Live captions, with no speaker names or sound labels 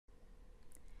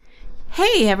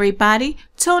Hey everybody,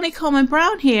 Toni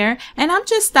Brown here, and I'm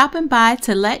just stopping by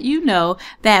to let you know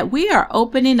that we are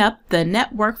opening up the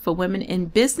Network for Women in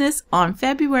Business on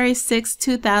February 6,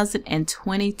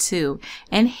 2022.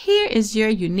 And here is your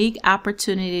unique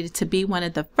opportunity to be one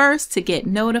of the first to get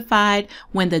notified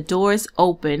when the doors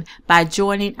open by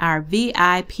joining our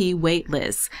VIP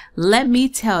waitlist. Let me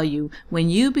tell you, when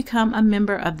you become a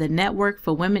member of the Network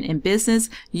for Women in Business,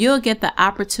 you'll get the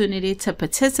opportunity to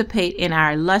participate in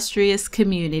our illustrious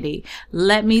community.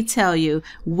 Let me tell you,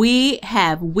 we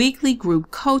have weekly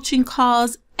group coaching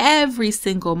calls every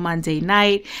single Monday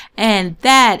night, and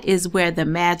that is where the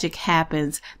magic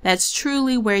happens. That's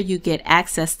truly where you get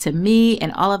access to me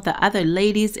and all of the other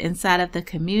ladies inside of the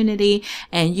community,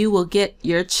 and you will get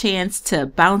your chance to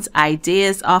bounce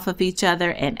ideas off of each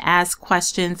other and ask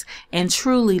questions and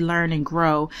truly learn and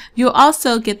grow. You'll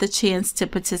also get the chance to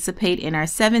participate in our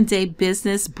 7-day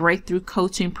business breakthrough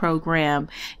coaching program.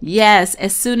 Yes,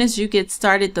 as soon as you get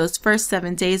started, those first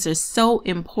 7 days are so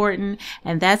important,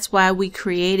 and that's why we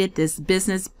created this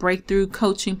business breakthrough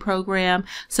coaching program,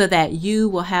 so that you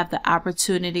will have the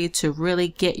opportunity to really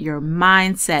get your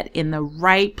mindset in the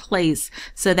right place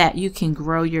so that you can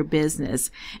grow your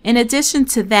business. In addition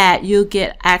to that, you'll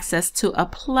get access to a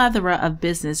plethora of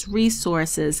business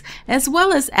resources, as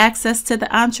well as access to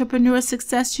the Entrepreneur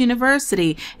Success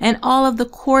University and all of the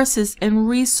courses and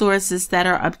resources that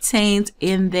are obtained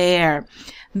in there.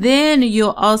 Then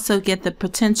you'll also get the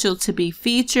potential to be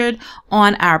featured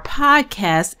on our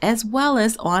podcast as well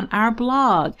as on our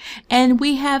blog. And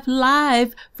we have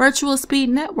live virtual speed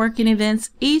networking events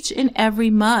each and every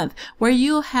month where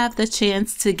you'll have the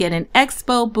chance to get an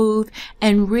Expo booth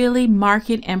and really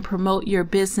market and promote your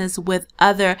business with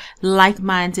other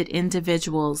like-minded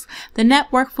individuals. The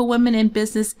Network for Women in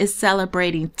Business is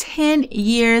celebrating 10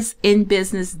 years in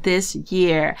business this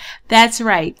year. That's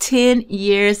right, 10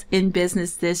 years in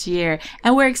business this year,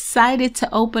 and we're excited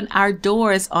to open our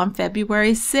doors on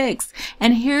February 6th.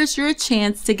 And here's your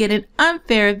chance to get an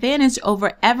unfair advantage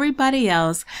over everybody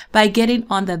else by getting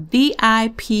on the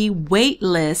VIP wait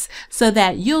list, so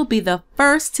that you'll be the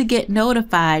first to get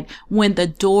notified when the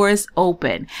doors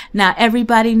open. Now,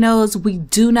 everybody knows we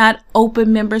do not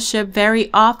open membership very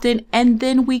often, and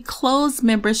then we close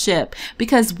membership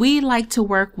because we like to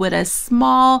work with a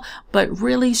small but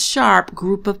really sharp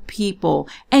group of people,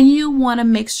 and you want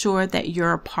to make sure that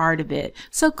you're a part of it.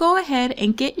 So go ahead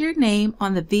and get your name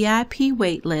on the VIP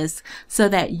wait list so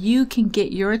that you can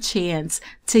get your chance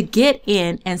to get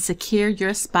in and secure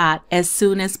your spot as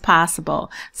soon as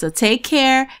possible. So take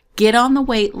care, get on the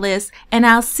wait list, and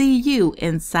I'll see you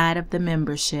inside of the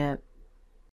membership.